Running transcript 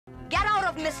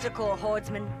of Mystical,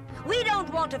 Hordsman. We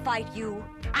don't want to fight you.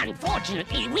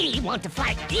 Unfortunately, we want to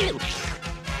fight you.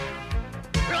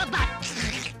 Robot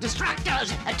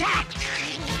Destructors, attack!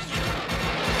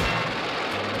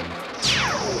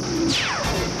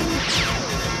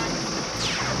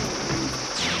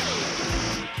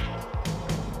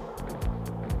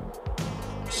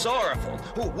 Sorrowful.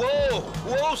 Whoa!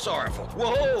 Whoa, Sorrowful.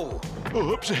 Whoa!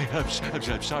 Oh, oops,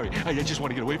 I'm sorry. I just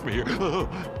want to get away from here. Oh.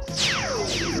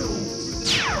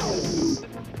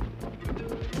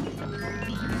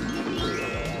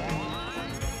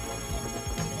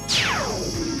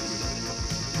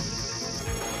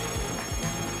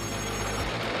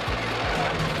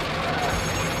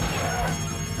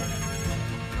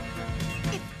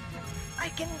 If I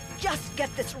can just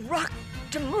get this rock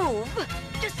to move,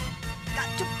 just got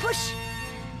to push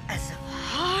as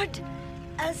hard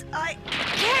as I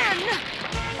can.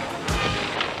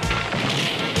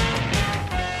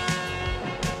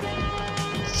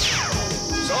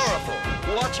 Sorrowful,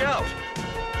 watch out!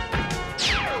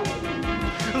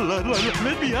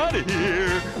 Let me out of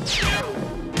here!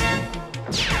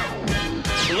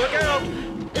 Look out!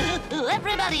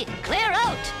 Everybody, clear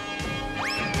out!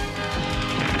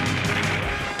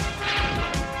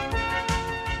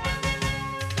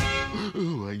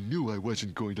 Oh, I knew I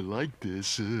wasn't going to like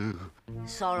this.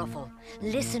 Sorrowful,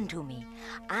 listen to me.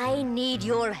 I need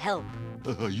your help.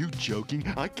 Are you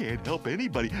joking? I can't help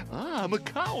anybody. I'm a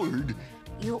coward.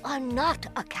 You are not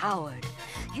a coward.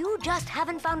 You just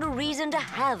haven't found a reason to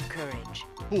have courage.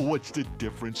 What's the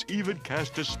difference? Even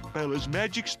cast a spell as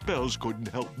magic spells couldn't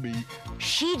help me.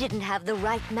 She didn't have the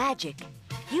right magic.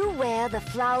 You wear the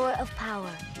flower of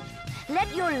power.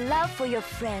 Let your love for your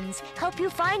friends help you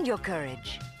find your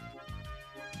courage.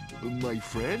 My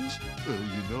friends?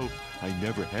 You know, I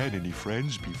never had any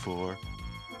friends before.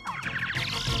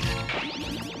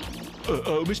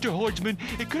 Mr. Hordsman,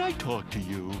 could I talk to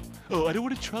you? Oh, I don't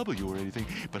want to trouble you or anything,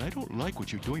 but I don't like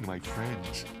what you're doing to my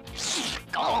friends.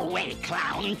 Go away,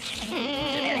 clown!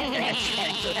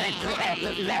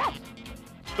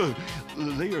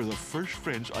 They are the first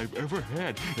friends I've ever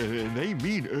had, and they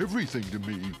mean everything to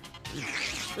me.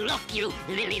 Look, you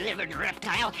lily-livered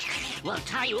reptile. We'll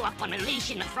tie you up on a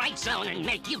leash in the fright zone and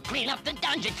make you clean up the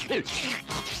dungeon.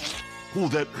 Oh,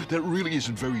 that really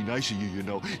isn't very nice of you, you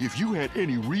know. If you had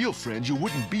any real friends, you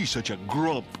wouldn't be such a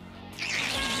grump.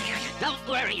 Don't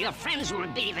worry, your friends will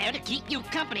be there to keep you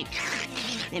company.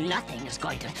 And nothing is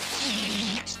going to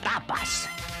stop us.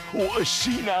 Oh,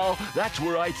 see now, that's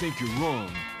where I think you're wrong.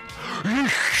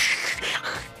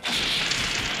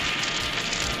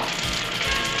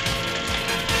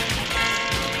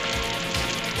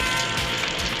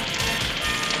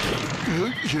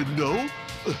 You know,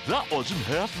 that wasn't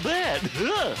half bad.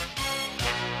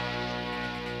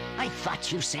 I thought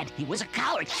you said he was a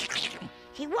coward.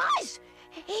 He was!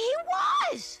 He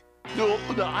was! No,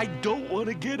 I don't want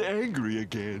to get angry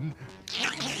again.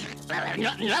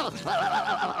 No,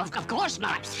 of course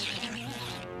not.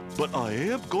 But I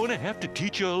am going to have to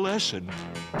teach you a lesson.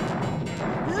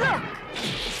 Look!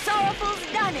 Sorrowful's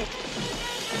done it!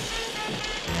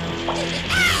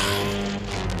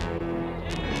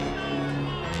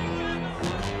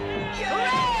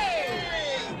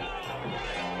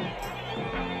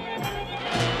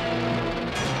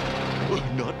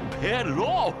 Not bad at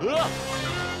all.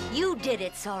 You did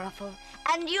it, Sorrowful,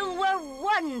 and you were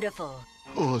wonderful.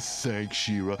 Oh, thanks,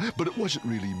 She-Ra. But it wasn't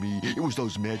really me. It was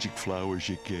those magic flowers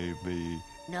you gave me.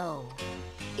 No,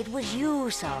 it was you,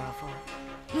 Sorrowful.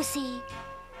 You see,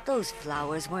 those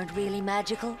flowers weren't really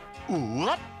magical.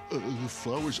 What? The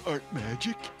flowers aren't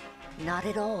magic? Not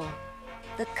at all.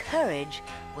 The courage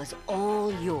was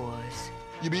all yours.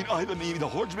 You mean, the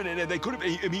Hordsmen, and they could have,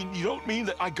 you don't mean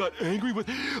that I got angry with,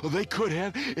 they could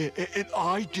have, and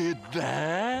I did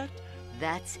that?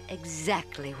 That's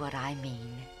exactly what I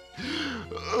mean.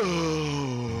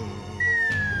 Oh.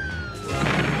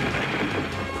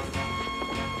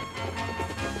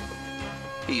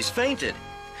 He's fainted.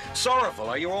 Sorrowful,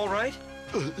 are you all right?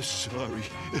 Sorry.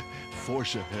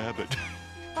 Force of habit.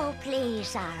 Oh, please,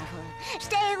 Sorrowful.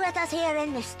 Stay with us here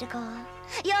in Mystical.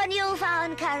 Your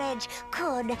newfound courage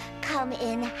could come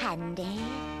in handy.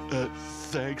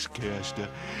 Thanks, Casta.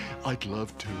 I'd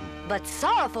love to. But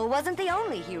Sorrowful wasn't the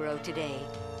only hero today.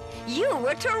 You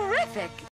were terrific!